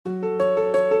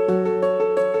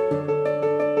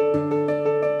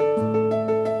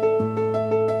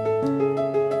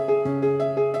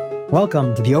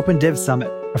Welcome to the Open Div Summit,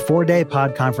 a 4-day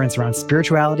pod conference around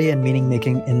spirituality and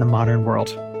meaning-making in the modern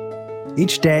world.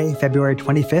 Each day, February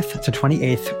 25th to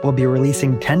 28th, we'll be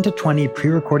releasing 10 to 20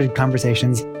 pre-recorded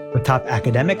conversations with top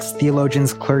academics,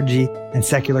 theologians, clergy, and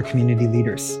secular community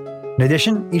leaders. In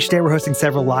addition, each day we're hosting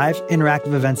several live,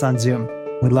 interactive events on Zoom.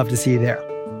 We'd love to see you there.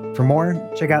 For more,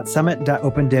 check out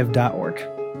summit.opendiv.org.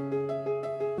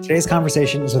 Today's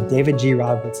conversation is with David G.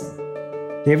 Robertson.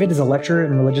 David is a lecturer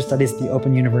in religious studies at the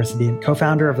Open University and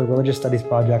co-founder of the Religious Studies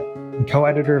Project and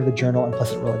co-editor of the journal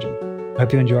Implicit Religion. I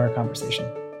hope you enjoy our conversation.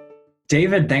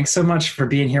 David, thanks so much for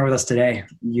being here with us today.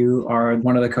 You are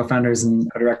one of the co-founders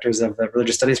and co-directors of the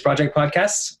Religious Studies Project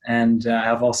podcast, and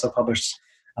have also published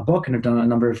a book and have done a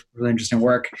number of really interesting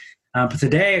work. But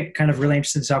today, I'm kind of really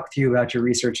interested to talk with you about your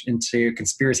research into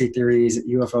conspiracy theories,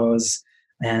 UFOs,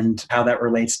 and how that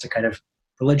relates to kind of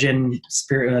religion,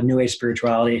 New Age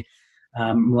spirituality,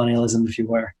 millennialism, if you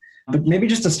will. But maybe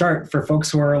just to start, for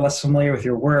folks who are less familiar with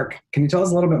your work, can you tell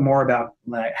us a little bit more about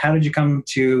how did you come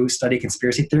to study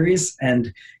conspiracy theories?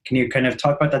 And can you kind of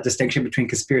talk about that distinction between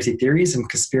conspiracy theories and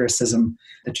conspiracism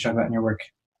that you talk about in your work?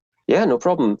 Yeah, no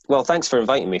problem. Well, thanks for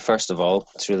inviting me, first of all.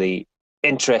 It's really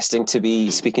interesting to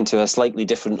be speaking to a slightly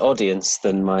different audience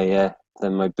than my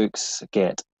books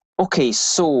get. Okay,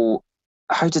 so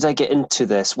how did I get into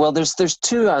this? Well, there's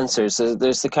two answers.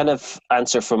 There's the kind of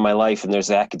answer from my life and there's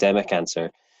the academic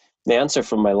answer. The answer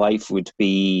from my life would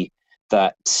be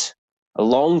that a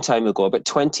long time ago, about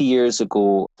 20 years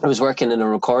ago, I was working in a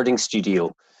recording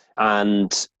studio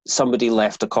and somebody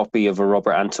left a copy of a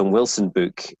Robert Anton Wilson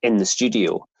book in the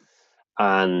studio.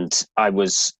 And I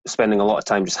was spending a lot of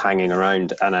time just hanging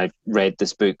around and I read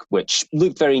this book, which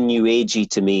looked very new agey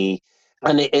to me.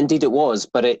 And indeed it was,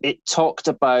 but it talked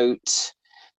about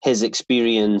his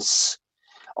experience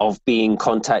of being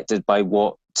contacted by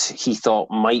what he thought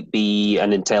might be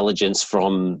an intelligence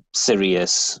from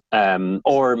Sirius,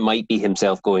 or might be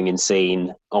himself going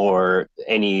insane, or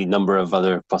any number of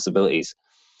other possibilities.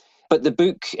 But the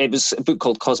book, it was a book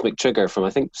called Cosmic Trigger from,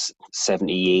 I think,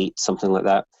 78, something like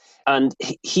that. And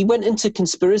he went into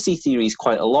conspiracy theories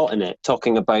quite a lot in it,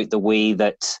 talking about the way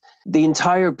that the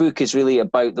entire book is really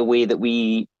about the way that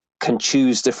we can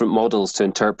choose different models to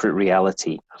interpret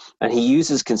reality. And he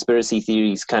uses conspiracy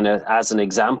theories kind of as an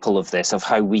example of this, of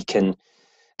how we can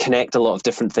connect a lot of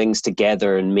different things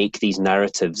together and make these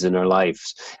narratives in our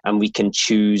lives. And we can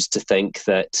choose to think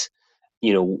that,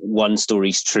 you know, one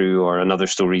story's true or another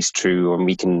story's true, or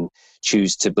we can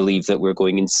choose to believe that we're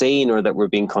going insane or that we're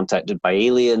being contacted by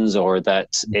aliens or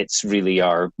that it's really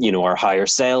our higher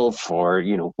self or,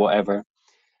 whatever.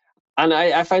 And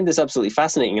I find this absolutely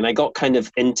fascinating. And I got kind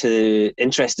of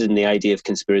interested in the idea of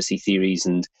conspiracy theories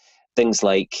and things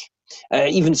like,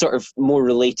 even sort of more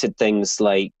related things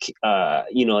like,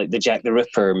 like the Jack the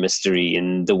Ripper mystery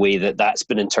and the way that that's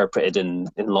been interpreted in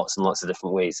lots and lots of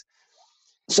different ways.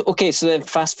 So then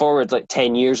fast forward like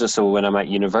 10 years or so when I'm at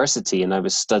university and I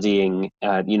was studying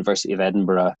at the University of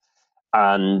Edinburgh,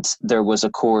 and there was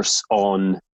a course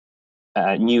on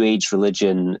New Age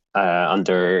religion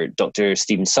under Dr.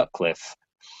 Stephen Sutcliffe.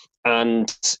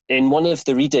 And in one of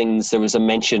the readings, there was a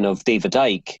mention of David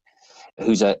Icke,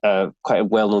 who's quite a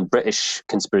well-known British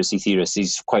conspiracy theorist.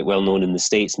 He's quite well-known in the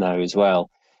States now as well,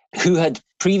 who had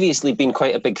previously been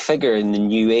quite a big figure in the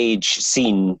New Age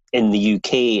scene in the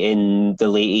UK in the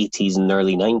late 80s and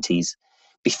early 90s,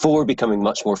 before becoming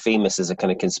much more famous as a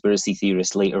kind of conspiracy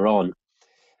theorist later on.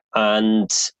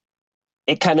 And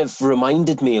it kind of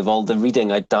reminded me of all the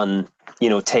reading I'd done,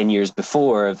 10 years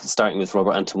before, starting with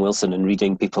Robert Anton Wilson and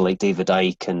reading people like David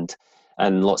Icke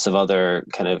and lots of other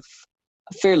kind of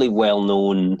fairly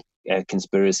well-known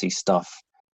conspiracy stuff.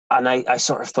 And I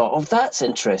sort of thought, oh, that's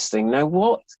interesting. Now,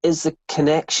 what is the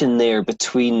connection there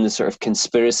between the sort of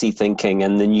conspiracy thinking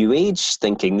and the New Age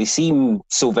thinking? They seem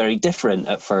so very different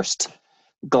at first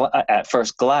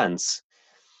glance.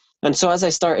 And so as I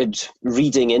started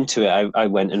reading into it, I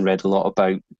went and read a lot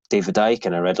about David Icke,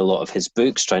 and I read a lot of his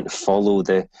books, trying to follow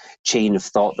the chain of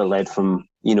thought that led from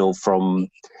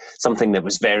something that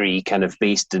was very kind of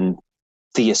based in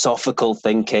theosophical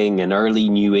thinking and early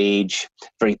New Age,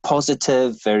 very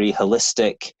positive, very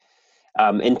holistic,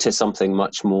 into something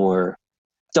much more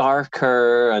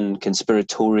darker and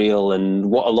conspiratorial,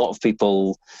 and what a lot of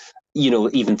people,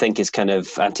 even think is kind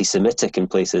of anti-Semitic in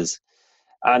places.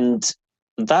 And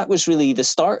that was really the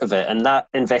start of it. And that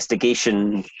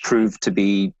investigation proved to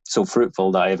be so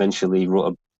fruitful that I eventually wrote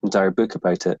an entire book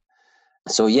about it.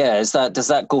 So yeah, does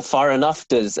that go far enough?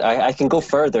 I can go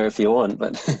further if you want,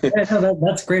 but yeah, no,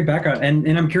 that's great background.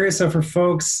 And I'm curious, so for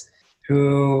folks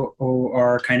who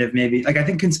are kind of maybe like, I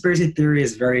think conspiracy theory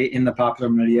is very in the popular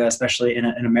media, especially in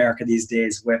America these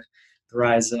days with the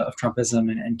rise of Trumpism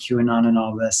and QAnon and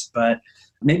all this. But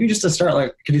maybe just to start,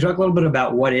 like, could you talk a little bit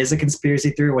about what is a conspiracy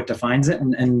theory, what defines it,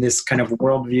 and this kind of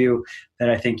worldview that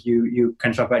I think you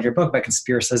kind of talk about in your book about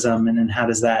conspiracism, and then how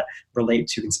does that relate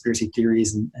to conspiracy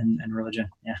theories and religion?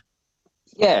 Yeah.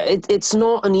 Yeah, it's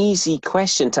not an easy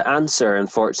question to answer,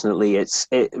 unfortunately. It's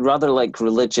rather like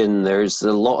religion. There's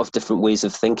a lot of different ways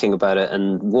of thinking about it,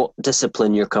 and what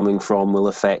discipline you're coming from will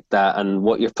affect that, and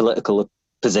what your political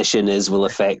position is will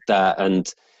affect that,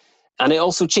 and it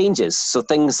also changes. So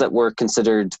things that were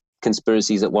considered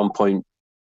conspiracies at one point,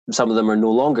 some of them are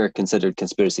no longer considered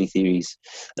conspiracy theories.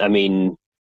 I mean,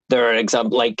 there are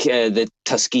examples like the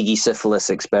Tuskegee syphilis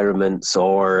experiments,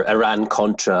 or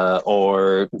Iran-Contra,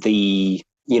 or the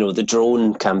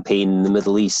drone campaign in the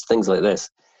Middle East, things like this.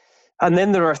 And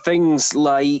then there are things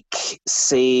like,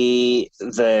 say,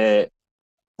 the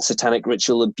satanic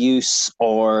ritual abuse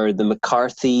or the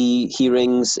McCarthy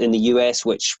hearings in the US,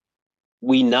 which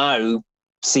we now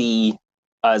see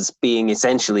as being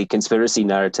essentially conspiracy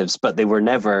narratives, but they were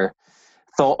never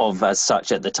thought of as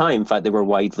such at the time. In fact, they were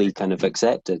widely kind of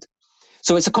accepted.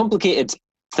 So it's a complicated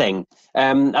thing.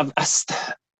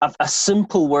 A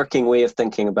simple working way of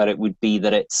thinking about it would be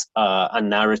that it's a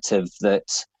narrative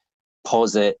that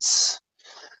posits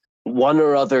one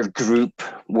or other group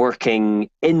working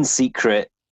in secret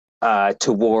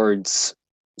towards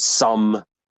some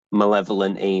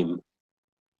malevolent aim.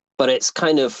 But it's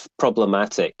kind of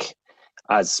problematic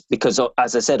because,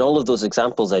 as I said, all of those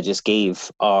examples I just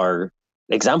gave are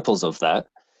examples of that,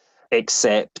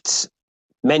 except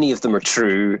many of them are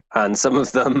true, and some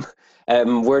of them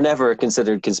were never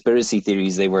considered conspiracy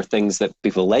theories. They were things that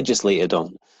people legislated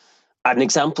on. An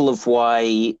example of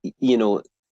why,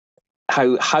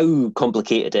 how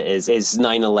complicated it is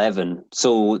 9/11.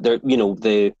 So there,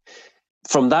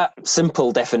 from that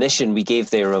simple definition we gave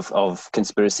there of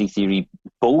conspiracy theory,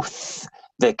 both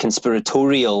the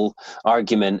conspiratorial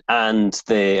argument and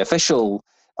the official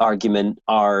argument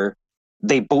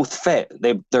they both fit.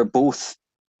 They're both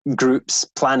groups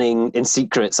planning in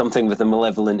secret something with a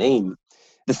malevolent aim.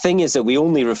 The thing is that we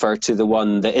only refer to the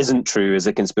one that isn't true as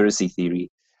a conspiracy theory.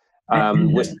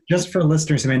 Just for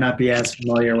listeners who may not be as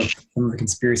familiar with some of the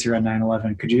conspiracy around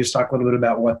 9/11, could you just talk a little bit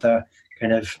about what the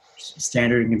kind of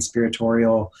standard and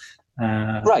conspiratorial...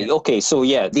 Right, okay, so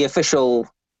yeah, the official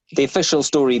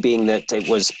story being that it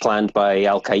was planned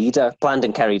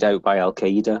and carried out by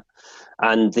Al-Qaeda,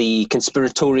 and the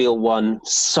conspiratorial one,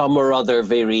 some or other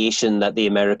variation that the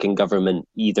American government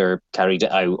either carried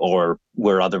it out or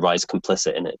were otherwise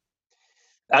complicit in it.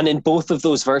 And in both of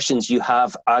those versions, you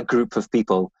have a group of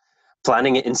people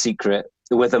planning it in secret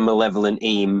with a malevolent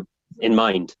aim in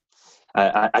mind,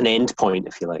 an end point,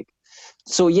 if you like.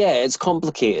 So yeah, it's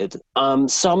complicated.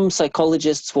 Some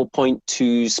psychologists will point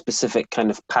to specific kind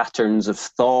of patterns of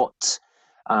thought.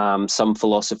 Some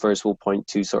philosophers will point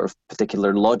to sort of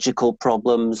particular logical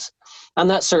problems. And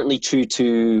that's certainly true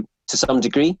to some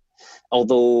degree,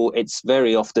 although it's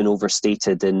very often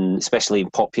overstated, especially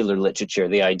in popular literature,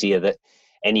 the idea that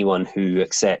anyone who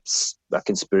accepts a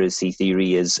conspiracy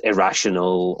theory is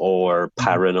irrational or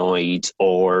paranoid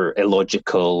or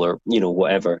illogical or,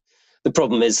 whatever. The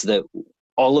problem is that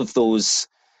all of those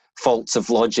faults of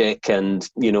logic and,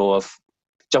 of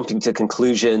jumping to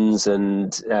conclusions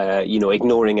and,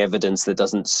 ignoring evidence that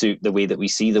doesn't suit the way that we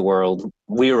see the world,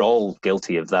 we're all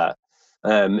guilty of that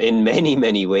in many,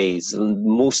 many ways. And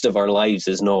most of our lives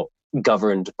is not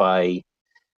governed by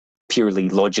purely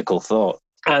logical thought.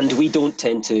 And we don't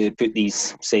tend to put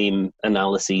these same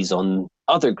analyses on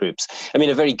other groups. I mean,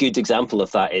 a very good example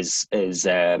of that is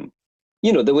the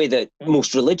way that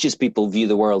most religious people view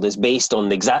the world is based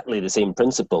on exactly the same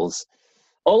principles.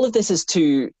 All of this is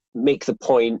to make the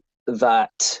point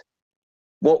that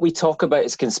what we talk about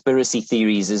as conspiracy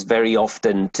theories is very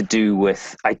often to do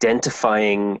with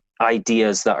identifying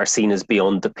ideas that are seen as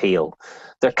beyond the pale.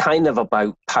 They're kind of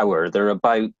about power. They're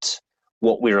about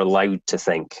what we're allowed to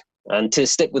think. And to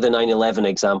stick with the 9/11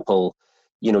 example,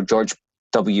 George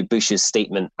W. Bush's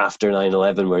statement after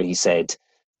 9/11 where he said,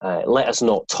 let us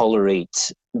not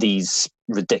tolerate these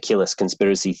ridiculous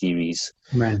conspiracy theories.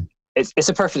 Man. It's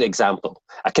a perfect example.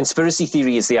 A conspiracy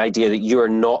theory is the idea that you are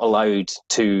not allowed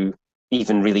to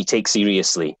even really take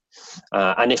seriously.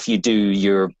 And if you do,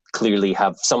 you clearly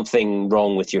have something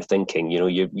wrong with your thinking.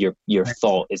 Your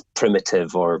thought is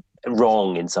primitive or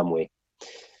wrong in some way.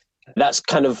 That's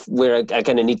kind of where I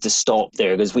kind of need to stop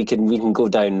there, because we can go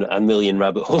down a million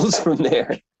rabbit holes from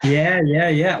there.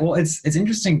 Yeah. Well, it's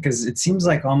interesting because it seems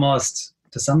like almost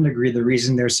to some degree the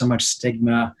reason there's so much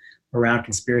stigma around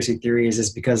conspiracy theories is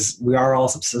because we are all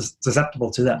susceptible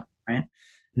to them, right?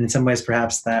 And in some ways,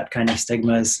 perhaps that kind of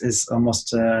stigma is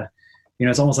almost,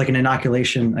 it's almost like an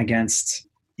inoculation against,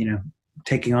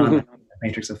 taking on the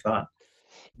matrix of thought.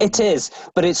 It is,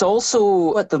 but it's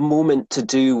also at the moment to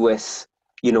do with,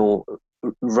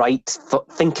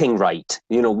 thinking right.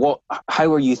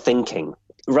 How are you thinking?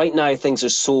 Right now, things are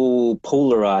so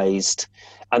polarized,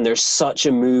 and there's such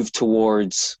a move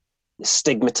towards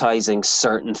stigmatizing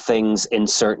certain things in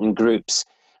certain groups.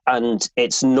 And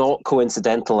it's not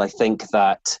coincidental, I think,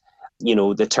 that,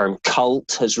 the term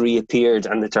cult has reappeared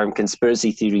and the term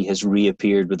conspiracy theory has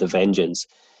reappeared with a vengeance.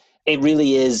 It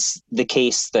really is the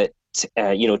case that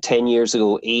 10 years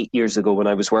ago, 8 years ago, when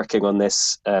I was working on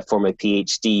this for my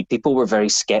PhD, people were very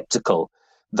skeptical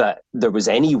that there was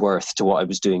any worth to what I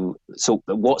was doing so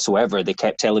whatsoever. They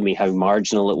kept telling me how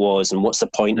marginal it was, and what's the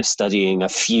point of studying a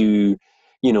few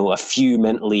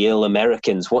mentally ill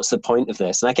Americans? What's the point of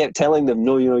this? And I kept telling them,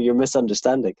 no, you're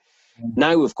misunderstanding.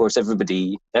 Now, of course,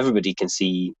 everybody can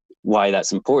see why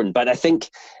that's important. But I think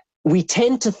we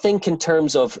tend to think in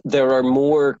terms of there are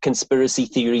more conspiracy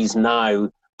theories now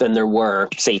than there were,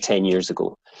 say, 10 years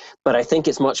ago. But I think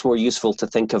it's much more useful to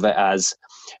think of it as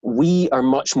we are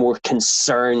much more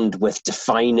concerned with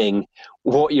defining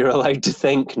what you're allowed to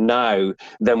think now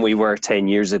than we were 10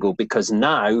 years ago. Because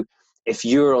now, if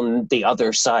you're on the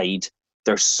other side,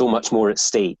 there's so much more at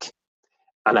stake.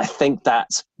 And I think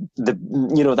that's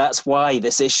that's why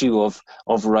this issue of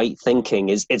right thinking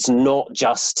it's not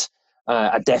just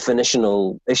a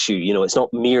definitional issue. It's not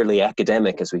merely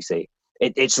academic, as we say.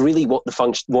 It's really what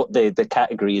the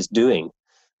category is doing.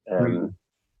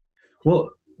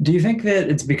 Well, do you think that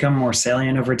it's become more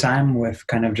salient over time with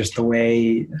kind of just the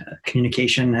way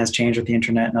communication has changed with the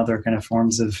internet and other kind of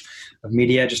forms of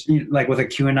media? Just like with a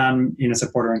QAnon,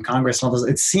 supporter in Congress and all those,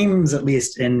 it seems, at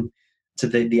least to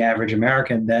the average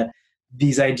American, that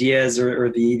these ideas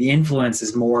or the influence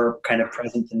is more kind of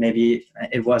present than maybe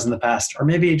it was in the past, or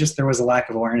maybe just there was a lack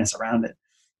of awareness around it.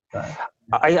 But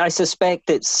I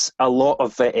suspect a lot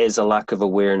of it is a lack of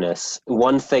awareness.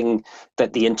 One thing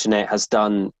that the internet has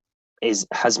done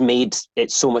has made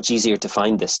it so much easier to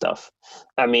find this stuff.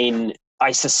 I mean,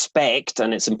 I suspect,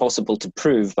 and it's impossible to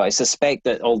prove, but I suspect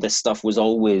that all this stuff was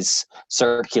always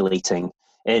circulating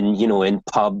in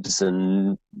pubs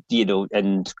and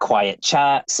and quiet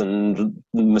chats and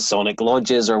Masonic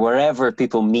lodges or wherever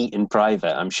people meet in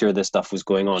private. I'm sure this stuff was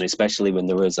going on, especially when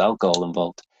there was alcohol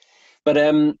involved. But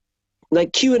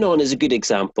like QAnon is a good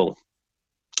example.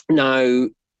 Now,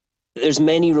 there's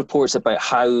many reports about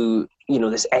how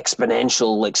this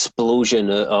exponential explosion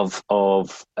of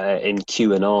in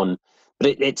QAnon,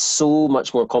 but it's so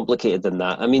much more complicated than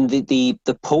that. I mean, the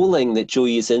polling that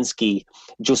Joseph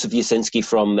Yasinski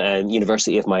from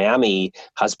University of Miami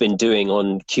has been doing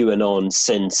on QAnon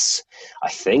since, I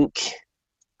think,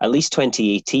 at least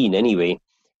 2018 anyway.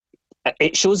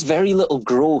 It shows very little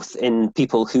growth in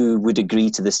people who would agree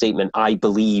to the statement, I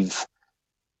believe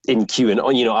in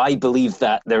QAnon. I believe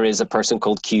that there is a person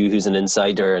called Q who's an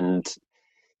insider, and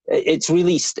it's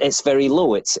very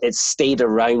low. It's stayed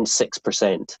around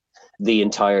 6% the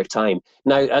entire time.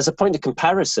 Now, as a point of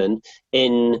comparison,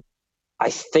 I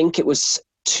think it was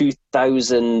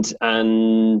 2000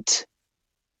 and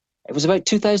it was about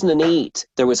 2008,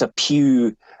 there was a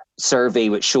Pew survey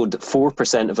which showed that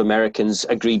 4% of Americans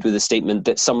agreed with the statement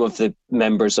that some of the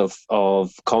members of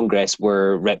Congress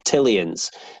were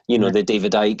reptilians, the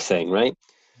David Icke thing, right?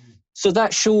 So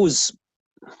that shows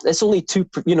it's only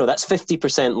that's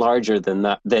 50% larger than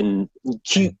that. Then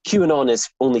QAnon is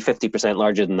only 50%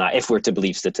 larger than that, if we're to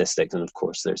believe statistics. And of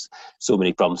course, there's so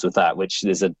many problems with that, which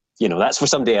is that's for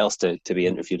somebody else to be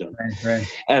interviewed on.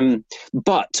 Right.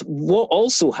 But what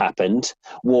also happened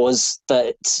was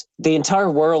that the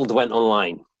entire world went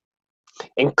online,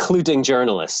 including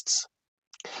journalists.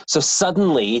 So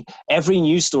suddenly, every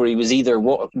news story was either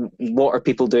what are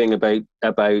people doing about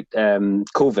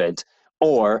COVID,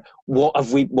 or what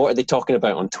are they talking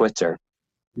about on Twitter?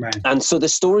 Right. And so the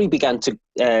story began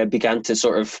to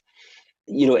sort of,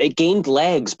 it gained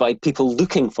legs by people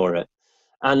looking for it.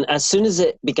 And as soon as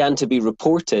it began to be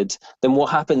reported, then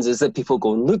what happens is that people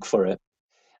go and look for it.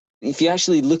 If you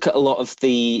actually look at a lot of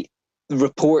the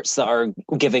reports that are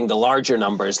giving the larger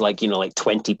numbers, like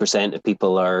 20% of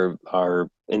people are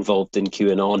involved in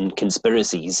QAnon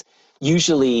conspiracies,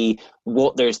 usually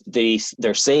what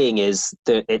they're saying is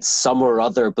that it's some or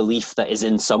other belief that is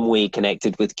in some way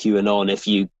connected with QAnon if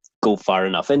you go far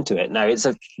enough into it. Now, it's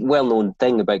a well-known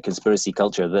thing about conspiracy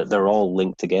culture that they're all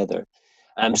linked together.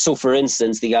 So, for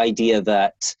instance, the idea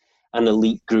that an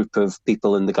elite group of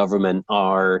people in the government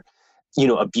are,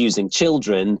 abusing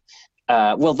children,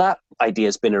 Well, that idea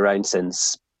has been around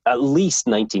since at least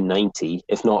 1990,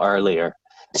 if not earlier.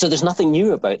 So there's nothing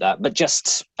new about that, but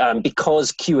just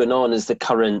because QAnon is the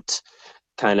current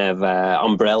kind of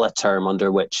umbrella term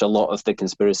under which a lot of the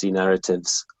conspiracy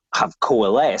narratives have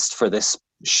coalesced for this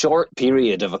short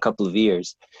period of a couple of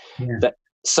years, that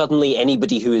suddenly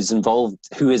anybody who is involved,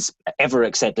 who has ever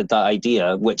accepted that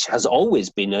idea, which has always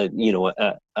been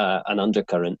an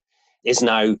undercurrent, is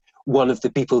now one of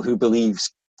the people who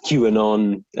believes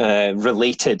QAnon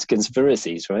related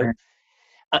conspiracies, right?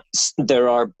 There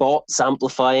are bots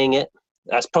amplifying it.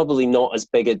 That's probably not as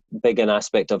big an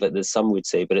aspect of it as some would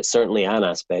say, but it's certainly an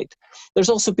aspect. There's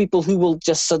also people who will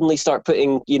just suddenly start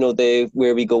putting, the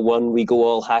 "where we go one, we go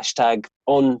all" hashtag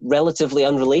on relatively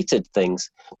unrelated things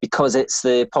because it's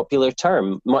the popular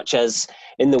term, much as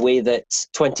in the way that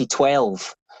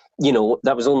 2012,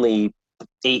 that was only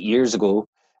 8 years ago,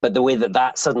 but the way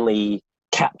that suddenly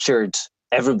captured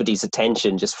everybody's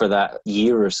attention just for that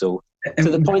year or so, to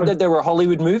the point that there were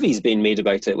Hollywood movies being made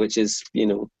about it, which is,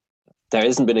 there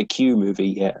hasn't been a Q movie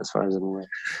yet, as far as I'm aware.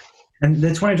 And the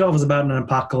 2012 was about an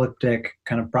apocalyptic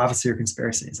kind of prophecy or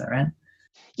conspiracy. Is that right?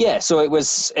 Yeah. So it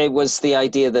was the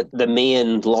idea that the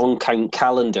Mayan long count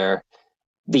calendar,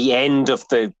 the end of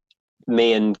the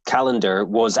Mayan calendar,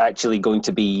 was actually going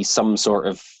to be some sort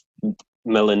of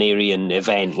millenarian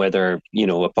event, whether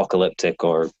apocalyptic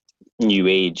or New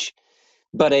Age.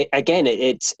 But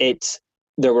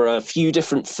there were a few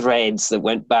different threads that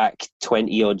went back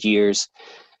 20 odd years,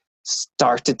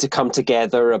 started to come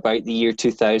together about the year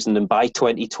 2000, and by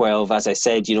 2012, as I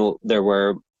said, there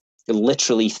were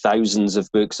literally thousands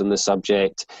of books on the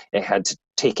subject. It had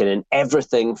taken in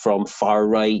everything from far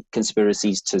right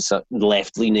conspiracies to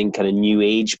left leaning kind of New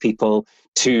Age people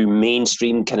to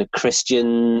mainstream kind of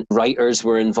Christian writers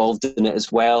were involved in it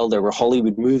as well. There were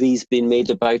Hollywood movies being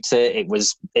made about it. It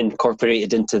was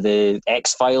incorporated into the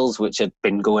X-Files, which had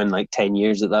been going like 10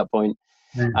 years at that point.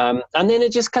 And then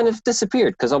it just kind of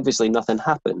disappeared because obviously nothing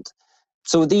happened.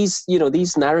 So these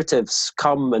narratives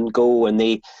come and go, and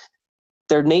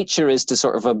their nature is to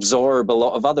sort of absorb a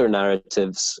lot of other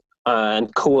narratives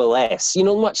and coalesce,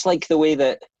 much like the way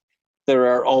that there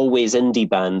are always indie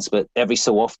bands, but every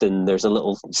so often there's a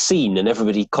little scene and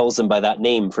everybody calls them by that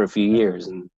name for a few years.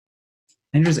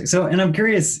 Interesting. So, and I'm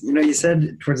curious, you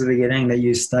said towards the beginning that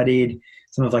you studied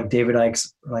some of like David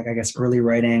Icke's, like, I guess, early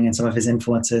writing and some of his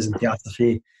influences in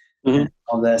theosophy and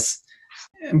all this.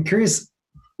 I'm curious,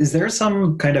 is there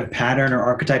some kind of pattern or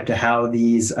archetype to how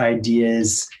these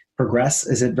ideas progress?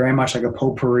 Is it very much like a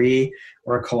potpourri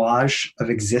or a collage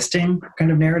of existing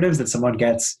kind of narratives that someone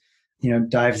gets,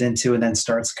 dives into and then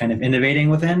starts kind of innovating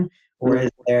within? Or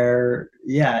is there,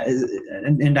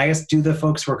 and I guess, do the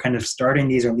folks who are kind of starting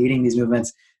these or leading these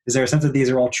movements, is there a sense that these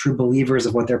are all true believers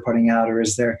of what they're putting out? Or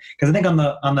is there, because I think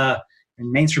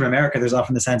in mainstream America, there's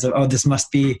often the sense of, this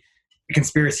must be a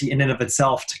conspiracy in and of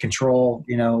itself to control,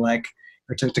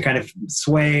 or to kind of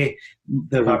sway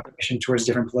the population towards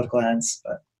different political ends.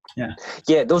 But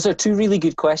yeah, those are two really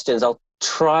good questions. I'll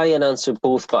try and answer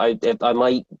both, but I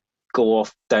might go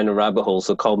off down a rabbit hole,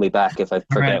 so call me back if I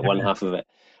forget one half of it.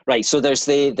 Right, so there's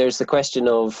the question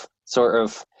of sort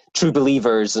of true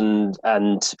believers and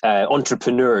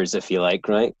entrepreneurs, if you like,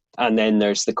 right? And then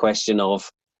there's the question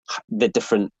of the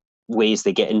different ways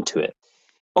they get into it.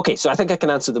 Okay, so I think I can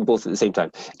answer them both at the same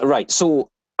time. Right, so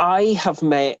I have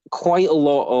met quite a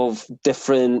lot of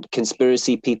different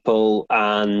conspiracy people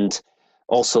and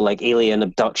also like alien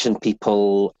abduction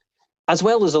people, as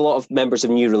well as a lot of members of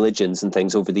new religions and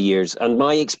things over the years. And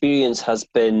my experience has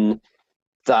been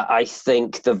that I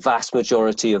think the vast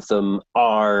majority of them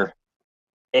are,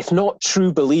 if not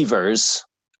true believers,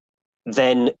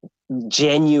 then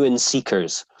genuine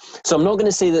seekers. So I'm not going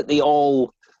to say that they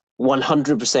all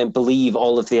 100% believe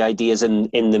all of the ideas in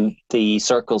the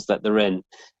circles that they're in.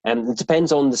 And it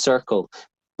depends on the circle.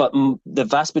 But the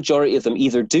vast majority of them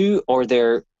either do, or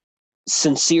they're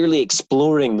sincerely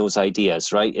exploring those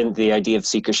ideas, right? In the idea of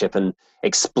seekership and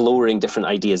exploring different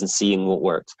ideas and seeing what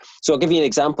works. So I'll give you an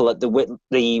example. At the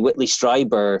Whitley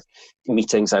Strieber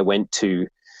meetings I went to,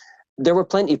 there were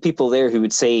plenty of people there who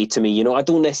would say to me, I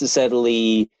don't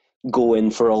necessarily go in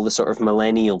for all the sort of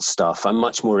millennial stuff. I'm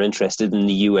much more interested in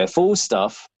the UFO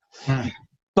stuff.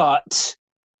 But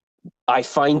I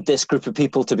find this group of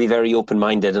people to be very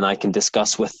open-minded, and I can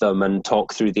discuss with them and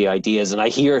talk through the ideas, and I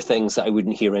hear things that I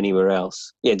wouldn't hear anywhere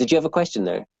else. Yeah, did you have a question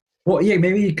there? Well, yeah,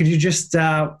 maybe could you just,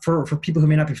 for people who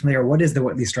may not be familiar, what is the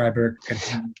Whitley Strieber?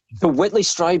 So Whitley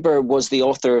Strieber was the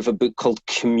author of a book called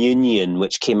Communion,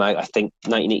 which came out, I think,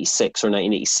 1986 or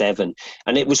 1987.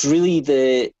 And it was really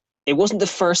it wasn't the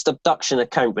first abduction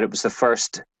account, but it was the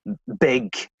first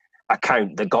big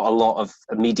account that got a lot of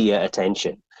media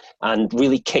attention and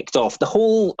really kicked off the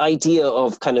whole idea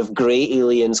of kind of grey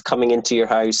aliens coming into your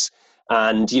house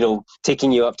and,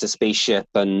 taking you up to spaceship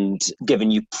and giving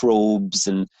you probes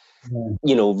and,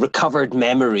 recovered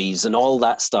memories and all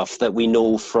that stuff that we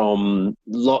know from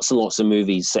lots and lots of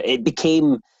movies. So it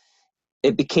became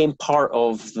part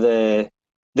of the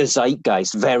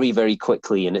zeitgeist very, very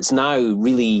quickly. And it's now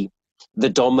really the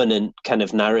dominant kind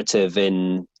of narrative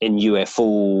in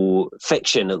UFO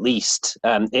fiction, at least.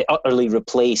 It utterly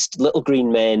replaced little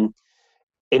green men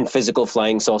in physical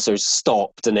flying saucers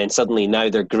stopped, and then suddenly now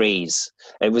they're greys.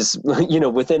 It was,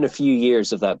 within a few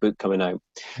years of that book coming out.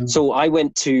 Mm-hmm. So I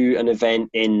went to an event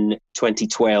in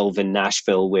 2012 in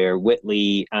Nashville where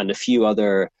Whitley and a few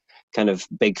other kind of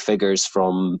big figures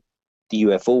from the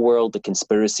UFO world, the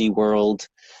conspiracy world.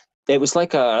 It was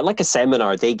like a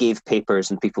seminar. They gave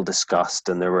papers and people discussed,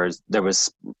 and there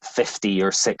was 50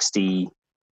 or 60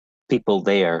 people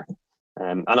there.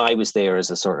 And I was there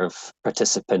as a sort of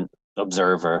participant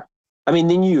observer. I mean,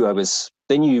 they knew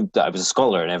that I was a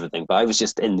scholar and everything, but I was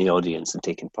just in the audience and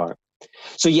taking part.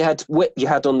 So you had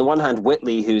on the one hand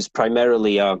Whitley, who's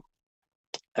primarily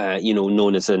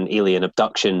known as an alien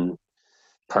abduction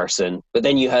person, but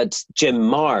then you had Jim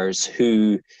Marrs,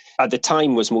 who at the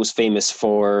time was most famous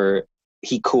for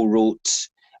he co-wrote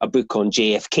a book on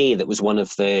JFK that was one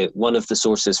of the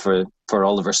sources for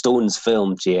Oliver Stone's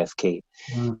film JFK.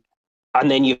 Mm. And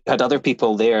then you had other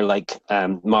people there like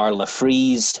Marla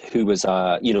Fries, who was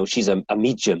she's a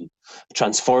medium,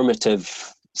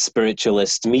 transformative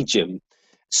spiritualist medium.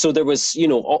 So there was,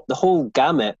 the whole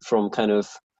gamut from kind of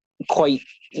quite,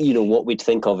 what we'd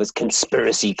think of as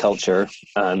conspiracy culture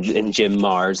in Jim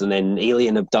Marrs, and then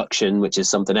alien abduction, which is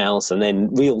something else, and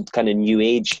then real kind of new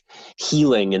age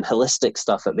healing and holistic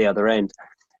stuff at the other end.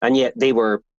 And yet they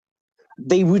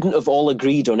wouldn't have all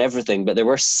agreed on everything, but there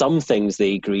were some things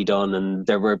they agreed on, and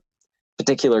there were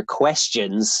particular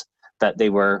questions that they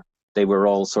were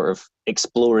all sort of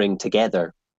exploring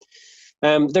together.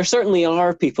 There certainly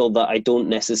are people that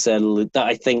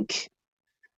I think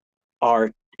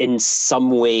are in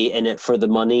some way in it for the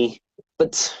money,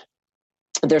 but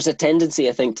there's a tendency,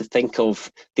 I think, to think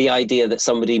of the idea that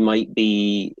somebody might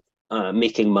be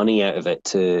making money out of it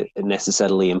to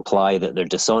necessarily imply that they're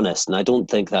dishonest. And I don't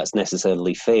think that's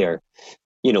necessarily fair.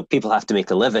 People have to make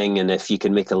a living, and if you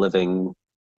can make a living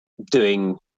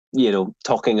doing,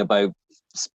 talking about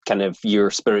kind of your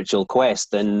spiritual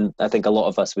quest, then I think a lot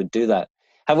of us would do that.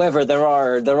 However, there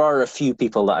are a few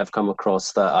people that I've come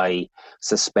across that I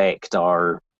suspect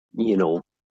are,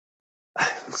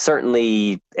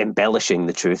 certainly embellishing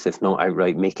the truth, if not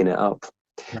outright making it up.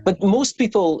 But most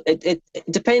people, it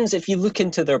depends if you look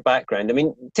into their background. I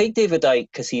mean, take David Icke,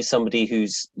 because he's somebody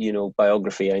whose,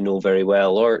 biography I know very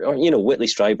well, or Whitley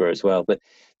Strieber as well. But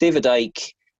David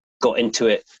Icke got into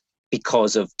it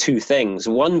because of two things.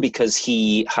 One, because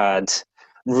he had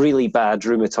really bad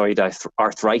rheumatoid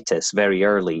arthritis very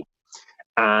early,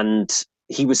 and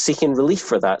he was seeking relief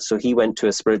for that. So he went to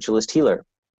a spiritualist healer.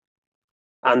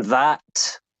 And that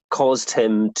caused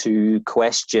him to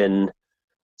question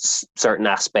certain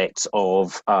aspects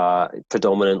of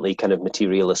predominantly kind of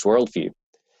materialist worldview.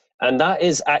 And that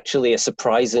is actually a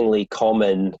surprisingly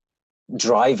common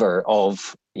driver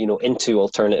of, into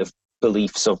alternative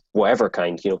beliefs of whatever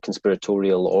kind,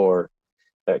 conspiratorial or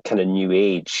kind of new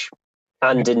age.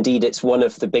 And indeed, it's one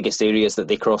of the biggest areas that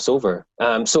they cross over.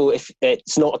 So if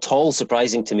it's not at all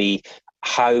surprising to me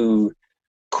how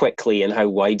quickly and how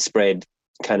widespread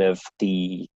kind of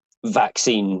the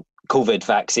COVID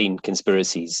vaccine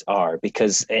conspiracies are,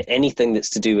 because anything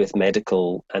that's to do with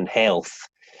medical and health,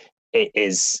 you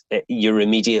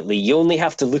only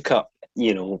have to look up,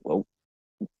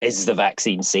 is the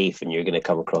vaccine safe, and you're going to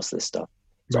come across this stuff.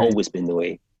 It's always been the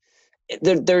way.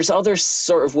 There's other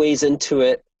sort of ways into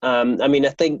it. I mean, I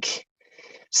think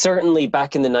certainly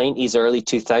back in the 90s, early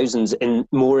 2000s,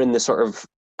 more in the sort of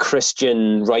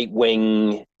Christian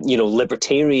right-wing,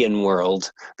 libertarian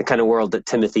world, the kind of world that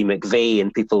Timothy McVeigh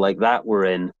and people like that were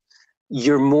in,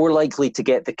 you're more likely to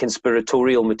get the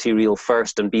conspiratorial material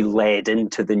first and be led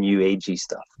into the new agey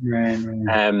stuff. Right.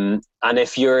 And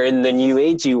if you're in the new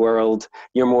agey world,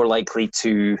 you're more likely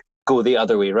to go the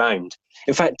other way around.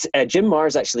 In fact, Jim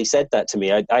Marrs actually said that to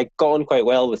me. I got on quite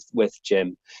well with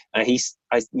Jim. I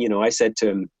said to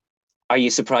him, "Are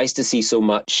you surprised to see so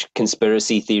much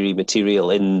conspiracy theory material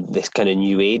in this kind of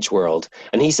new age world?"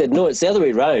 And he said, "No, it's the other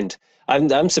way around.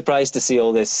 I'm surprised to see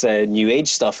all this new age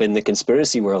stuff in the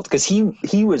conspiracy world," because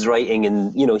he was writing,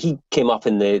 and he came up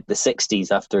in the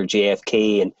 60s after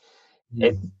JFK, and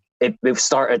it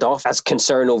started off as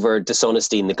concern over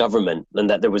dishonesty in the government, and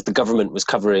that the government was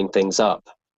covering things up.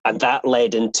 And that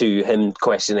led into him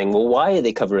questioning, well, why are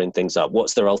they covering things up?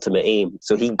 What's their ultimate aim?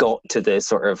 So he got to the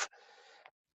sort of,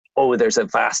 oh, there's a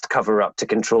vast cover up to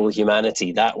control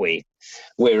humanity that way.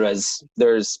 Whereas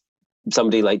there's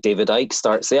somebody like David Icke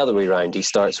starts the other way around. He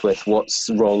starts with what's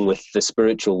wrong with the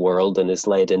spiritual world and is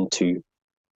led into,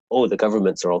 oh, the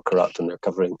governments are all corrupt and they're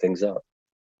covering things up.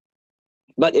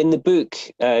 But in the book,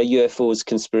 UFOs,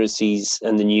 Conspiracies,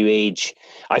 and the New Age,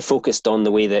 I focused on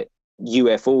the way that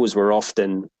UFOs were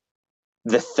often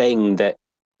the thing that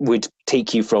would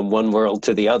take you from one world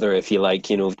to the other, if you like,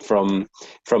 from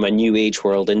a New Age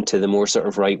world into the more sort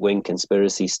of right-wing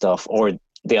conspiracy stuff, or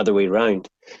the other way around.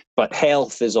 But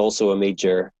health is also a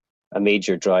major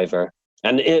driver.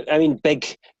 And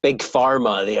big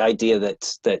pharma, the idea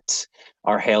that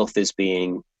our health is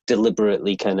being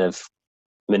deliberately kind of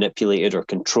manipulated or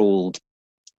controlled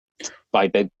by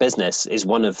big business is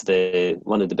one of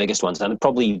the biggest ones, and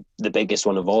probably the biggest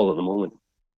one of all at the moment.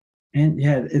 And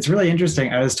yeah, it's really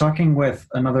interesting. I was talking with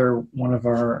another one of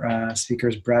our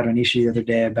speakers, Brad Onishi, the other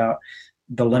day about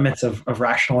the limits of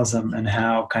rationalism and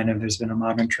how kind of there's been a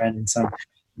modern trend in some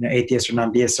atheist or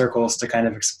non-theist circles to kind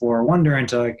of explore wonder and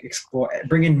to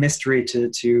bring in mystery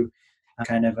to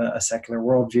kind of a secular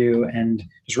worldview, and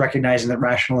just recognizing that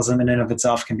rationalism in and of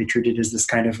itself can be treated as this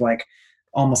kind of like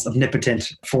almost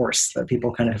omnipotent force that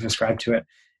people kind of ascribe to it.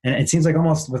 And it seems like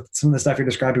almost with some of the stuff you're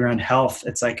describing around health,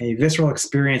 it's like a visceral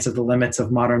experience of the limits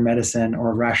of modern medicine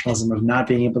or rationalism of not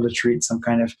being able to treat some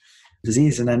kind of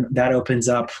disease. And then that opens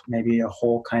up maybe a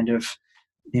whole kind of,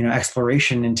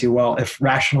 exploration into, well, if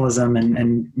rationalism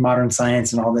and modern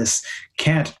science and all this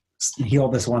can't heal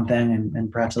this one thing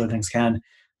and perhaps other things can,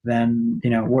 then,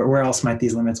 where else might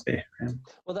these limits be? Right?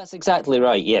 Well, that's exactly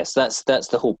right. Yes, that's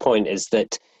the whole point, is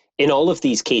that in all of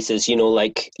these cases, for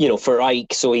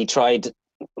Icke, so he tried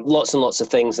lots and lots of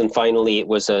things, and finally it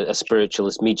was a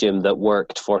spiritualist medium that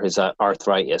worked for his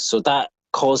arthritis. So that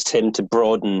caused him to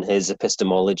broaden his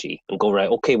epistemology and go, right,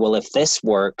 okay, well, if this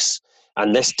works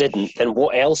and this didn't, then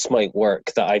what else might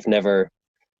work that I've never,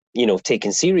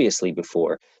 taken seriously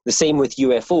before? The same with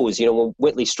UFOs.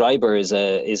 Whitley Strieber is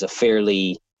a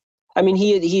fairly,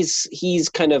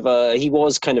 he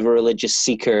was kind of a religious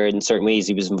seeker in certain ways.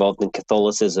 He was involved in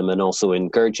Catholicism and also in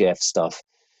Gurdjieff stuff.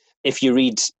 If you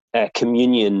read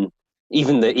Communion,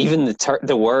 even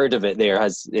the word of it there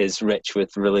is rich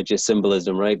with religious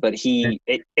symbolism, right? But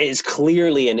it is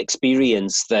clearly an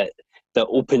experience that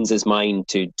opens his mind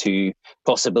to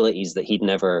possibilities that he'd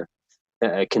never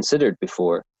considered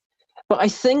before. But I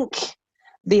think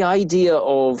the idea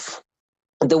of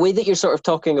the way that you're sort of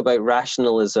talking about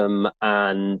rationalism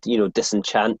and,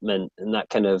 disenchantment and that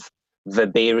kind of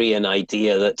Weberian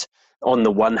idea that on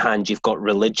the one hand you've got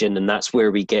religion and that's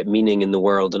where we get meaning in the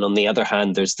world, and on the other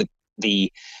hand there's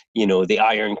the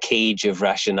iron cage of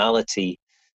rationality.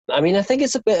 I think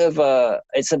it's a bit of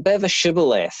a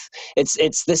shibboleth.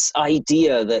 It's this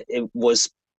idea that it was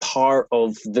part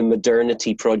of the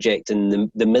modernity project in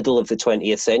the middle of the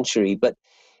 20th century, but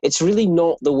it's really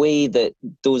not the way that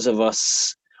those of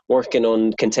us working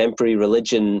on contemporary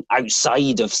religion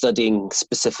outside of studying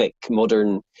specific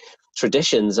modern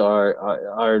traditions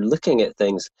are looking at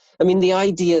things. The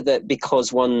idea that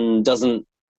because one doesn't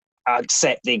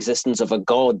accept the existence of a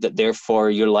God, that therefore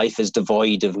your life is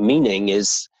devoid of meaning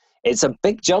it's a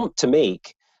big jump to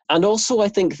make. And also I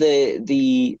think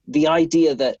the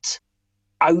idea that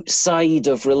outside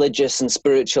of religious and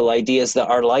spiritual ideas that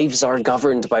our lives are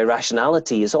governed by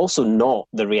rationality is also not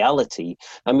the reality.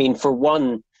 For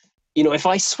one, if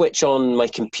I switch on my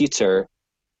computer,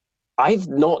 I've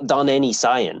not done any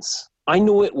science. I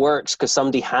know it works because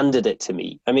somebody handed it to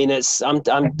me.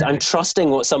 I'm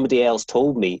trusting what somebody else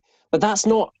told me, but that's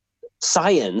not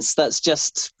science. That's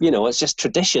just, it's just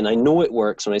tradition. I know it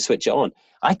works when I switch it on.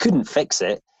 I couldn't fix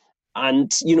it.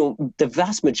 And, the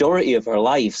vast majority of our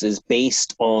lives is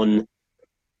based on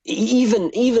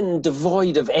even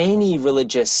devoid of any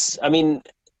religious,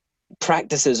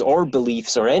 practices or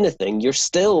beliefs or anything. You're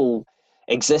still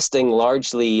existing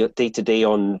largely day to day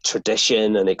on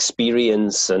tradition and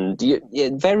experience, and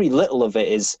very little of it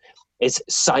is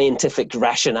scientific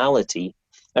rationality.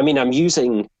 I'm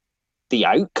using the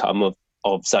outcome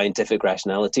of scientific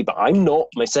rationality, but I'm not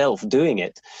myself doing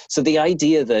it. So the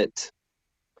idea that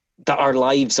our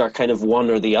lives are kind of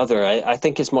one or the other, I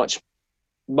think is much,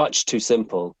 much too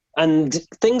simple. And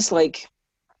things like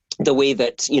the way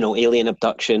that, alien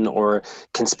abduction or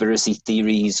conspiracy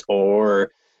theories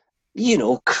or,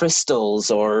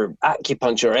 crystals or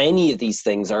acupuncture or any of these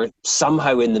things are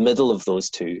somehow in the middle of those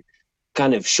two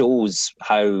kind of shows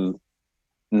how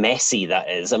messy that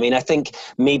is. I think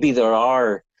maybe there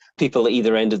are people at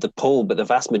either end of the pole, but the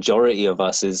vast majority of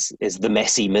us is the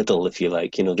messy middle, if you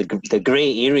like. The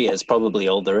gray area is probably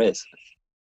all there is.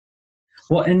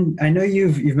 Well, and I know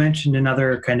you've mentioned in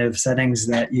other kind of settings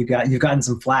that you've gotten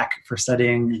some flack for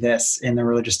studying this in the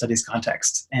religious studies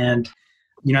context. And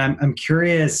I'm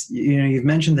curious. You've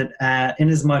mentioned that in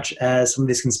as much as some of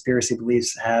these conspiracy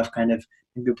beliefs have kind of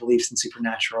maybe beliefs in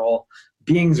supernatural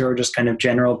beings or just kind of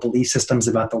general belief systems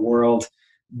about the world,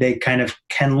 they kind of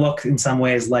can look in some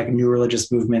ways like new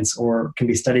religious movements or can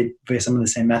be studied by some of the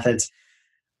same methods.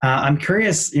 I'm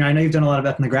curious. I know you've done a lot of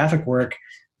ethnographic work.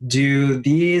 Do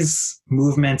these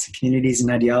movements and communities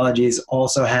and ideologies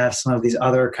also have some of these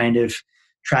other kind of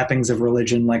trappings of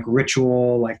religion, like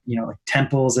ritual, like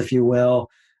temples, if you will,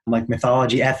 like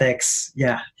mythology, ethics?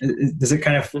 Yeah. Does it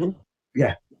kind of,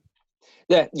 yeah.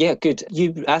 Yeah, good.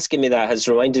 You asking me that has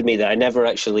reminded me that I never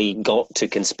actually got to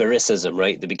conspiracism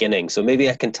right at the beginning. So maybe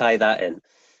I can tie that in.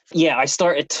 Yeah, I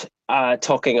started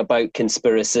talking about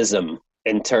conspiracism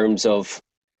in terms of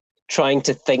trying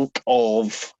to think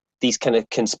of these kind of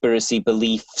conspiracy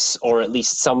beliefs, or at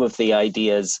least some of the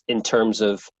ideas, in terms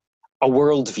of a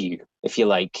worldview, if you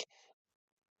like,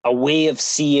 a way of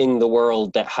seeing the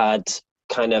world that had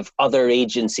kind of other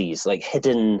agencies, like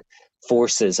hidden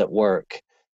forces at work.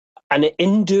 And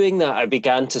in doing that, I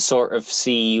began to sort of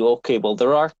see, okay, well,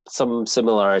 there are some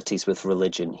similarities with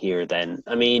religion here then.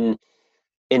 I mean,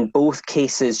 in both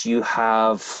cases, you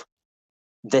have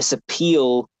this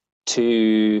appeal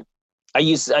to, I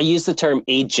use the term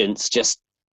agents just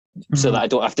so that I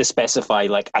don't have to specify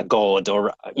like a god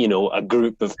or a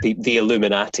group of people, the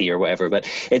Illuminati or whatever. But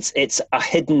it's a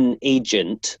hidden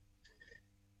agent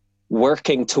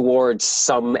working towards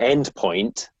some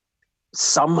endpoint,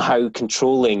 somehow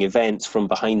controlling events from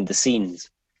behind the scenes.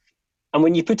 And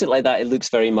when you put it like that, it looks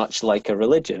very much like a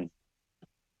religion.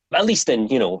 At least in,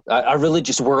 a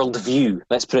religious worldview,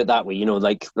 let's put it that way,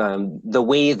 the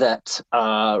way that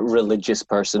a religious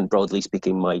person, broadly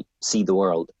speaking, might see the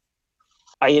world.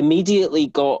 I immediately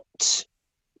got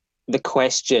the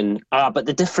question, but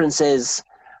the difference is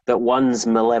that one's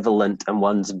malevolent and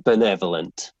one's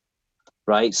benevolent,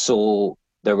 right? So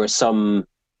there were some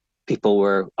people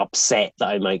were upset that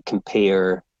I might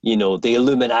compare, the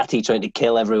Illuminati trying to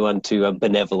kill everyone to a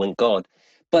benevolent God.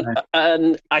 But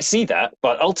and I see that,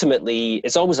 but ultimately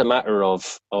it's always a matter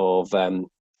of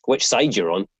which side you're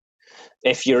on.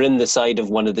 If you're in the side of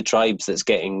one of the tribes that's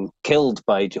getting killed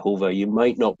by Jehovah, you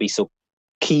might not be so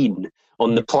keen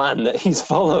on the plan that he's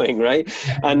following, right?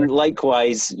 And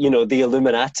likewise, the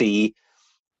Illuminati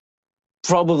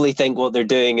probably think what they're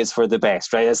doing is for the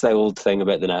best, right? That's the old thing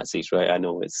about the Nazis, right? I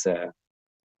know it's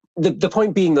the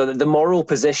point being though that the moral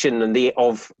position and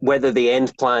of whether the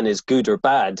end plan is good or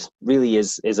bad really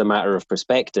is a matter of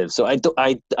perspective. So I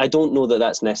don't know that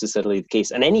that's necessarily the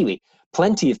case. And anyway,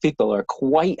 plenty of people are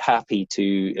quite happy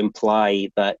to imply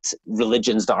that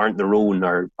religions that aren't their own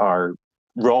are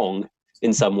wrong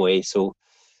in some way. So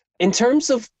in terms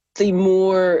of the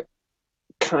more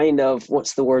kind of,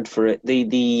 what's the word for it?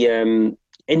 The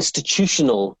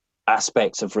institutional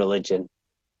aspects of religion,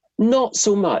 not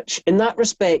so much. In that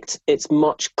respect, it's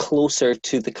much closer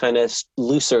to the kind of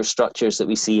looser structures that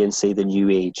we see in, say, the New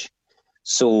Age.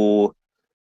 So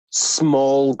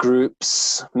small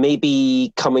groups,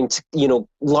 maybe coming to,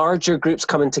 larger groups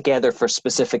coming together for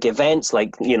specific events,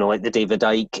 like the David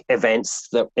Icke events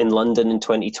that in London in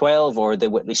 2012, or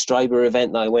the Whitley Strieber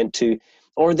event that I went to,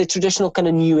 or the traditional kind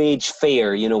of New Age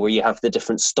fair, where you have the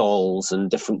different stalls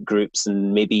and different groups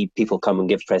and maybe people come and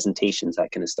give presentations,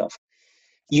 that kind of stuff.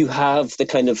 You have the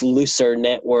kind of looser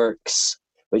networks,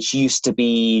 which used to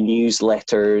be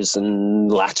newsletters and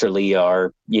latterly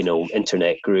are,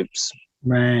 internet groups.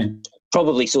 Right.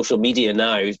 Probably social media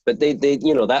now, but they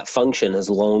that function has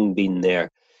long been there,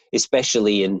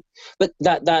 especially but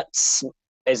that's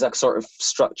is a sort of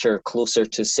structure closer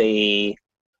to, say,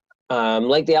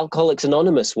 like the Alcoholics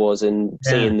Anonymous was in,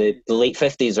 say, in the late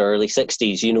 50s or early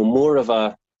 60s, more of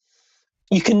a,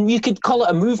 you could call it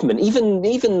a movement, even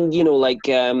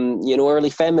early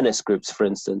feminist groups, for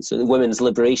instance, and women's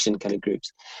liberation kind of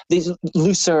groups. These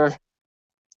looser,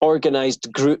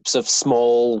 organized groups of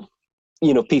small,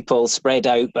 people spread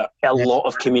out, but a lot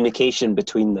of communication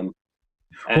between them.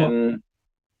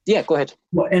 Yeah, go ahead.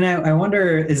 Well, and I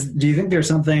wonder, do you think there's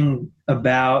something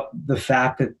about the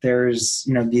fact that there's,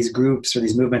 these groups or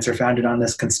these movements are founded on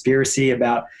this conspiracy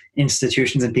about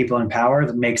institutions and people in power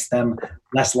that makes them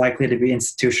less likely to be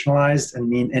institutionalized? And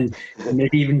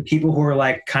maybe even people who are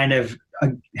like kind of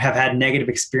have had negative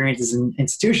experiences in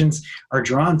institutions are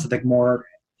drawn to the more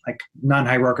like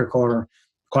non-hierarchical or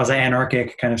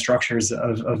quasi-anarchic kind of structures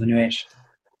of the New Age.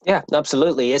 Yeah,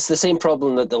 absolutely. It's the same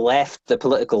problem that the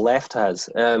political left has,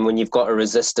 when you've got a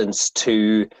resistance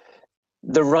to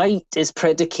the right is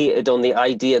predicated on the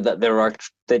idea that there are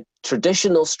the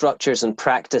traditional structures and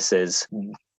practices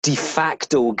de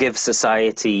facto give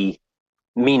society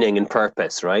meaning and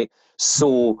purpose, right?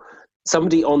 So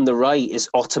somebody on the right is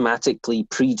automatically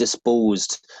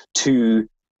predisposed to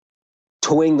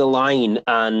towing the line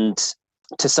and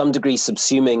to some degree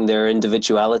subsuming their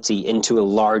individuality into a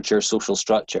larger social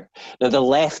structure. Now the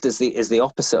left is the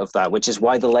opposite of that, which is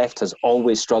why the left has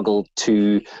always struggled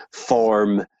to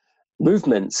form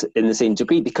movements in the same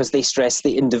degree, because they stress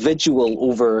the individual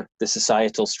over the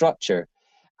societal structure.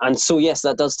 And so, yes,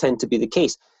 that does tend to be the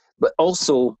case. But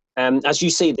also, as you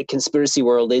say, the conspiracy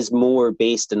world is more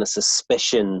based in a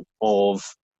suspicion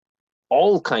of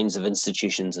all kinds of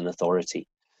institutions and authority.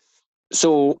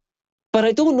 So, but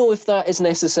I don't know if that is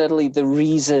necessarily the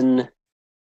reason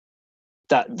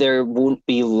that there won't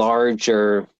be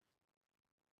larger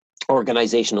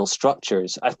organizational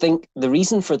structures. I think the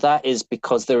reason for that is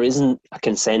because there isn't a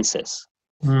consensus.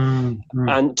 And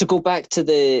to go back to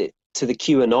the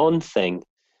QAnon thing,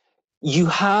 you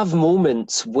have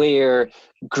moments where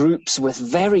groups with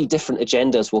very different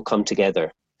agendas will come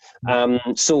together.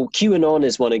 So QAnon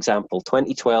is one example.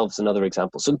 2012 is another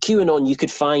example. So QAnon, you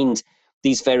could find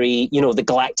these very, the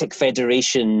Galactic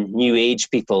Federation New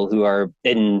Age people who are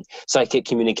in psychic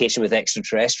communication with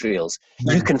extraterrestrials.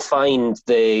 Right. You can find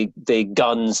the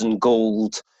guns and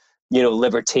gold,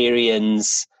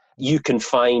 libertarians. You can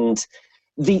find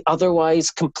the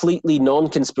otherwise completely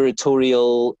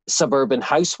non-conspiratorial suburban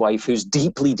housewife who's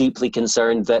deeply, deeply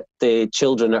concerned that the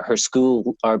children at her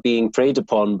school are being preyed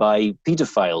upon by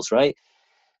pedophiles, right?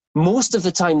 Most of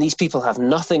the time, these people have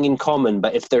nothing in common,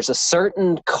 but if there's a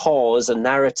certain cause, a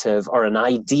narrative, or an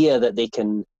idea that they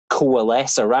can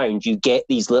coalesce around, you get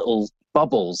these little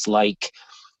bubbles, like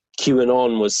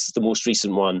QAnon was the most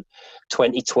recent one,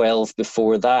 2012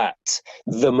 before that,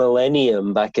 the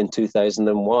Millennium back in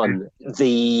 2001,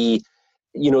 the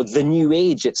New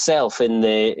Age itself in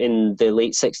the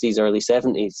late 60s, early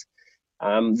 70s.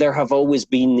 There have always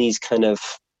been these kind of,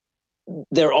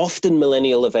 they're often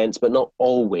millennial events, but not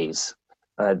always.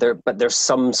 But there's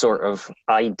some sort of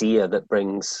idea that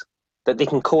they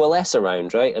can coalesce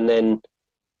around, right? And then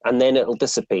it'll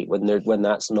dissipate when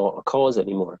that's not a cause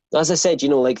anymore. As I said,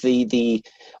 like the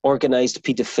organized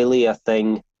pedophilia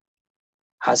thing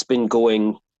has been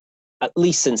going at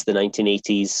least since the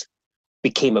 1980s,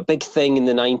 became a big thing in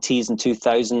the 90s and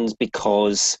 2000s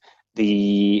because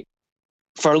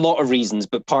for a lot of reasons,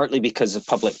 but partly because of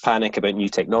public panic about new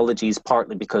technologies,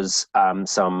 partly because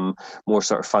some more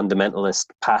sort of fundamentalist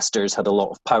pastors had a lot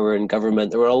of power in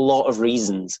government. There were a lot of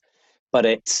reasons, but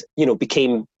it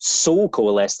became so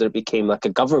coalesced that it became like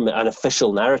an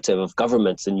official narrative of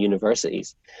governments and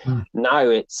universities. Now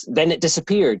it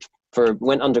disappeared,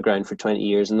 went underground for 20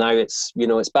 years, and now it's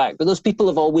back. But those people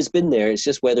have always been there. It's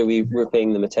just whether we're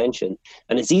paying them attention.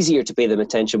 And it's easier to pay them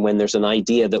attention when there's an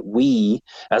idea that we,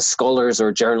 as scholars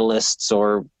or journalists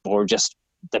or just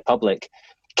the public,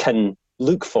 can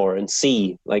look for and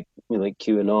see, like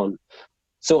QAnon.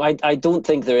 So I don't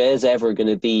think there is ever going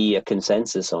to be a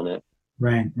consensus on it.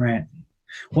 Right.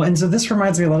 Well, and so this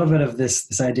reminds me a little bit of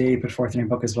this idea you put forth in your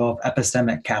book as well, of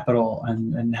epistemic capital,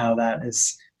 and how that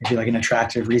is maybe like an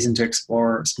attractive reason to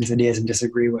explore these ideas and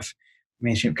disagree with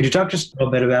mainstream. Could you talk just a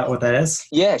little bit about what that is?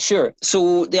 Yeah, sure.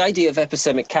 So the idea of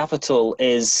epistemic capital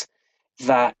is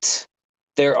that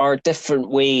there are different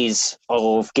ways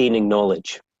of gaining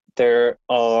knowledge. There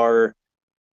are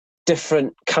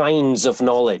different kinds of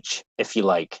knowledge, if you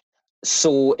like.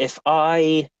 So if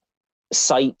I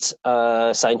cite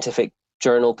a scientific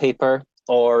journal paper,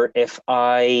 or if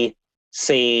I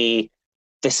say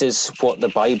this is what the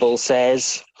Bible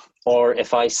says, or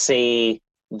if I say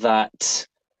that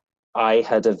I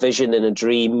had a vision in a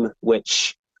dream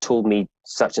which told me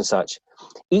such and such,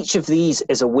 each of these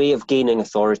is a way of gaining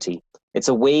authority. It's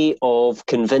a way of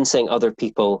convincing other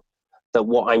people that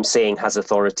what I'm saying has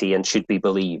authority and should be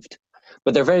believed.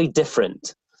 But they're very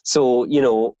different. So,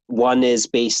 one is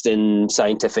based in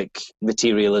scientific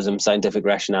materialism, scientific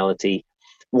rationality.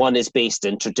 One is based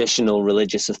in traditional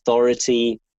religious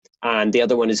authority. And the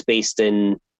other one is based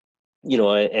in,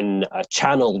 in a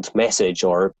channeled message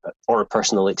or a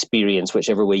personal experience,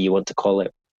 whichever way you want to call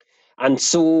it. And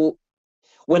so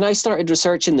when I started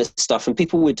researching this stuff, and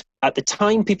at the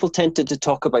time, people tended to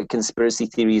talk about conspiracy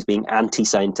theories being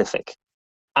anti-scientific.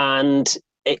 And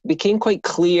it became quite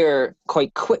clear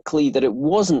quite quickly that it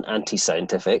wasn't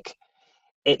anti-scientific.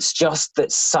 It's just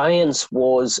that science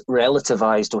was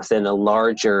relativized within a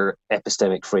larger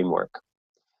epistemic framework.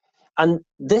 And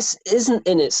this isn't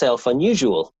in itself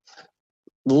unusual.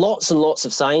 Lots and lots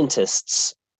of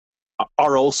scientists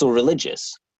are also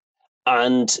religious,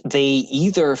 and they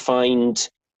either find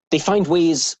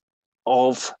ways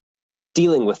of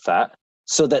dealing with that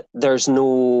so that there's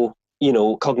no,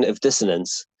 cognitive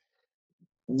dissonance.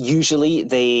 Usually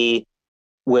they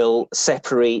will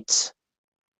separate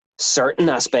certain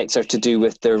aspects are to do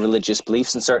with their religious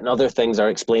beliefs and certain other things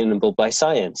are explainable by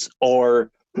science,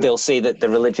 or they'll say that the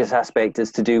religious aspect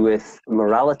is to do with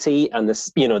morality and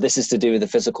this is to do with the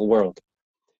physical world.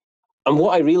 And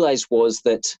what I realized was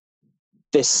that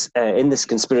in this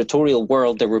conspiratorial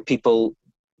world, there were people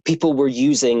were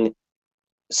using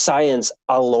science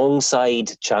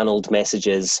alongside channeled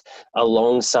messages,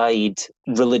 alongside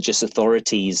religious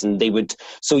authorities, and you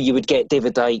would get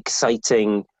David Icke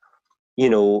citing,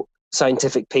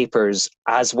 scientific papers,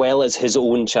 as well as his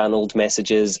own channeled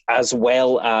messages, as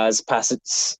well as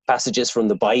passages from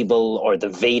the Bible or the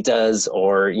Vedas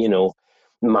or,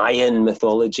 Mayan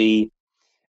mythology,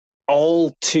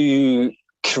 all to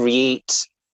create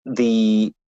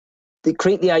the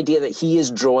idea that he is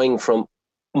drawing from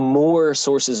more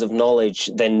sources of knowledge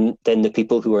than the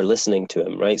people who are listening to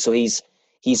him, right? So he's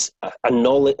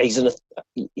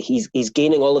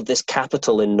gaining all of this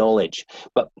capital in knowledge,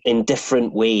 but in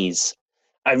different ways.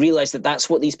 I realized that that's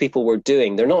what these people were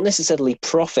doing. They're not necessarily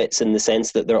prophets in the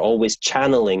sense that they're always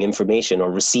channeling information or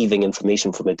receiving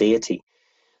information from a deity.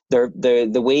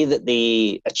 The way that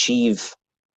they achieve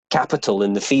capital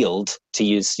in the field, to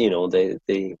use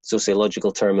the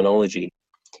sociological terminology,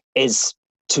 is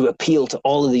to appeal to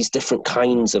all of these different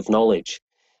kinds of knowledge.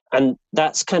 And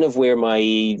that's kind of where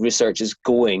my research is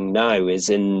going now, is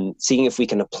in seeing if we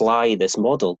can apply this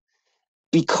model.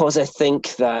 Because I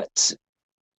think that,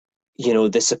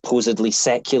 the supposedly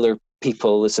secular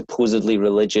people, the supposedly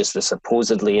religious, the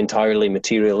supposedly entirely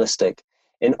materialistic,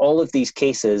 in all of these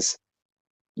cases,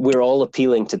 we're all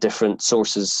appealing to different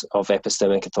sources of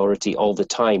epistemic authority all the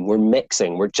time. We're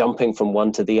mixing, we're jumping from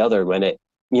one to the other when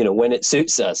it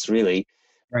suits us, really.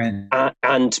 Right.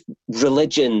 And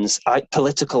religions,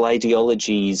 political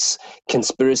ideologies,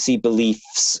 conspiracy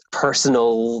beliefs,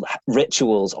 personal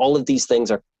rituals, all of these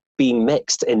things are being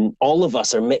mixed, and all of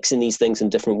us are mixing these things in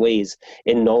different ways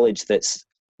in knowledge that's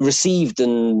received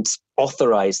and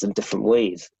authorized in different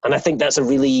ways. And I think that's a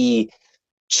really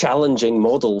challenging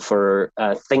model for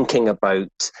thinking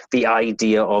about the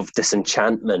idea of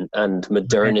disenchantment and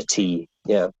modernity.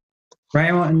 Right. Yeah.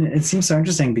 Right. Well, and it seems so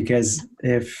interesting because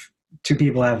if two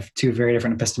people have two very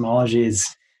different epistemologies,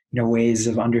 ways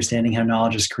of understanding how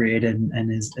knowledge is created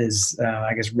and is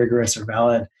I guess, rigorous or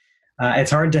valid,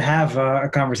 it's hard to have a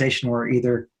conversation where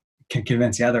either can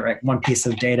convince the other. Right? One piece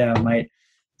of data might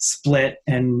split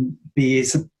and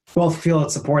both feel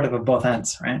it's supportive of both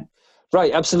ends, right?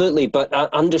 Right, absolutely. But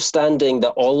understanding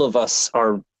that all of us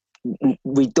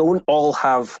we don't all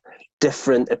have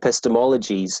different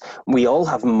epistemologies. We all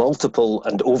have multiple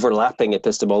and overlapping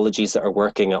epistemologies that are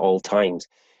working at all times.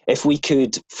 If we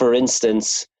could, for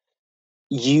instance,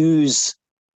 use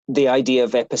the idea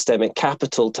of epistemic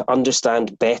capital to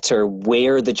understand better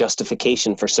where the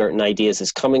justification for certain ideas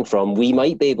is coming from, we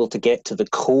might be able to get to the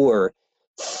core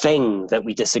thing that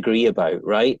we disagree about,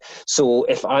 right? So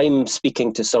if I'm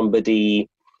speaking to somebody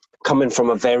coming from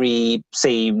a very,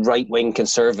 say, right-wing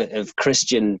conservative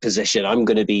Christian position, I'm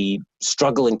going to be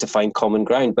struggling to find common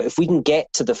ground. But if we can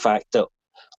get to the fact that,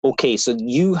 okay, so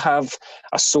you have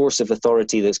a source of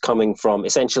authority that's coming from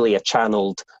essentially a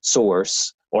channeled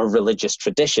source or religious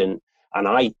tradition, and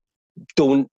I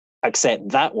don't accept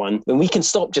that one, then we can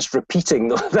stop just repeating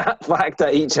that fact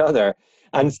at each other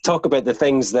and talk about the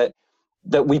things that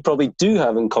we probably do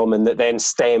have in common that then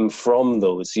stem from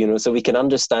those, so we can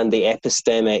understand the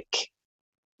epistemic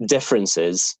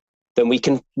differences. Then we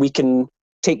can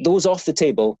take those off the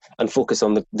table and focus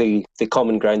on the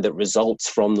common ground that results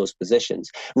from those positions,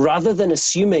 rather than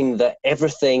assuming that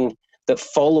everything that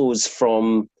follows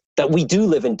from that we do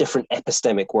live in different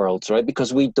epistemic worlds, right?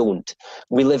 Because we don't.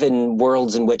 We live in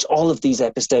worlds in which all of these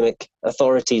epistemic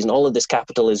authorities and all of this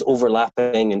capital is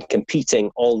overlapping and competing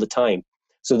all the time.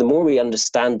 So the more we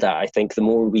understand that, I think the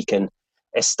more we can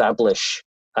establish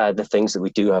the things that we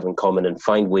do have in common and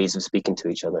find ways of speaking to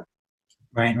each other.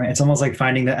 Right. It's almost like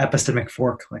finding the epistemic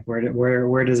fork. Like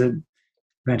where does it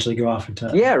eventually go off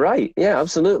into? Yeah, right. Yeah,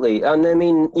 absolutely. And I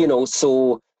mean,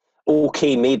 so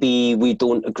okay, maybe we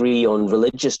don't agree on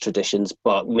religious traditions,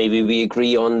 but maybe we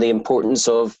agree on the importance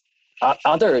of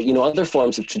other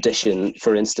forms of tradition.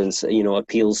 For instance,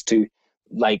 appeals to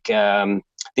like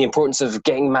the importance of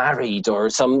getting married, or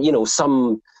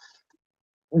some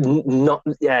not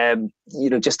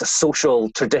just a social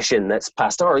tradition that's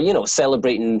passed, or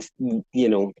celebrating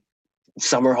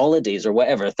summer holidays or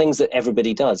whatever, things that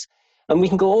everybody does. And we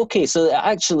can go, okay, so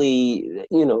actually,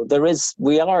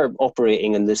 we are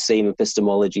operating in the same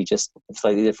epistemology, just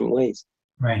slightly different ways.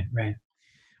 Right.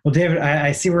 Well, David,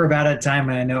 I see we're about at time,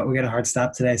 and I know we got a hard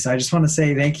stop today. So I just want to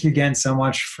say thank you again so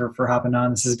much for hopping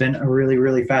on. This has been a really,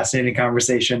 really fascinating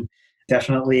conversation.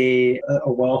 Definitely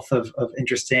a wealth of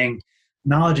interesting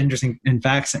knowledge, interesting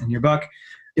facts in your book.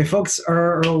 If folks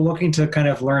are looking to kind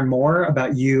of learn more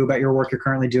about you, about your work you're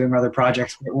currently doing or other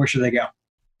projects, where should they go?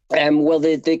 Well,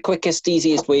 the quickest,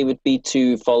 easiest way would be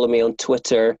to follow me on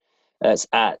Twitter. It's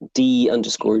at D_G_Robertson.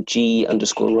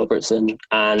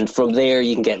 And from there,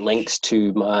 you can get links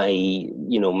to my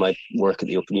work at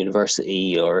the Open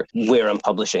University, or where I'm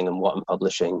publishing and what I'm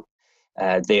publishing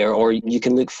there. Or you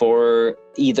can look for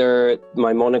either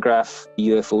my monograph,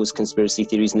 UFOs, Conspiracy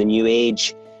Theories in the New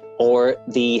Age, or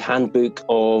the Handbook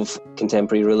of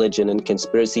Contemporary Religion and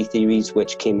Conspiracy Theories,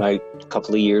 which came out a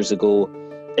couple of years ago.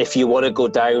 If you want to go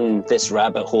down this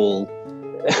rabbit hole,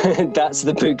 that's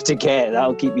the book to get.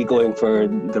 That'll keep you going for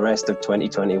the rest of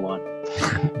 2021.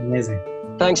 Amazing.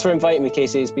 Thanks for inviting me,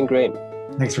 Casey. It's been great.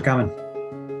 Thanks for coming.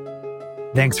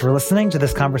 Thanks for listening to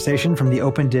this conversation from the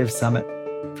OpenDiv Summit.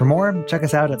 For more, check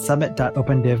us out at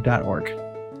summit.opendiv.org.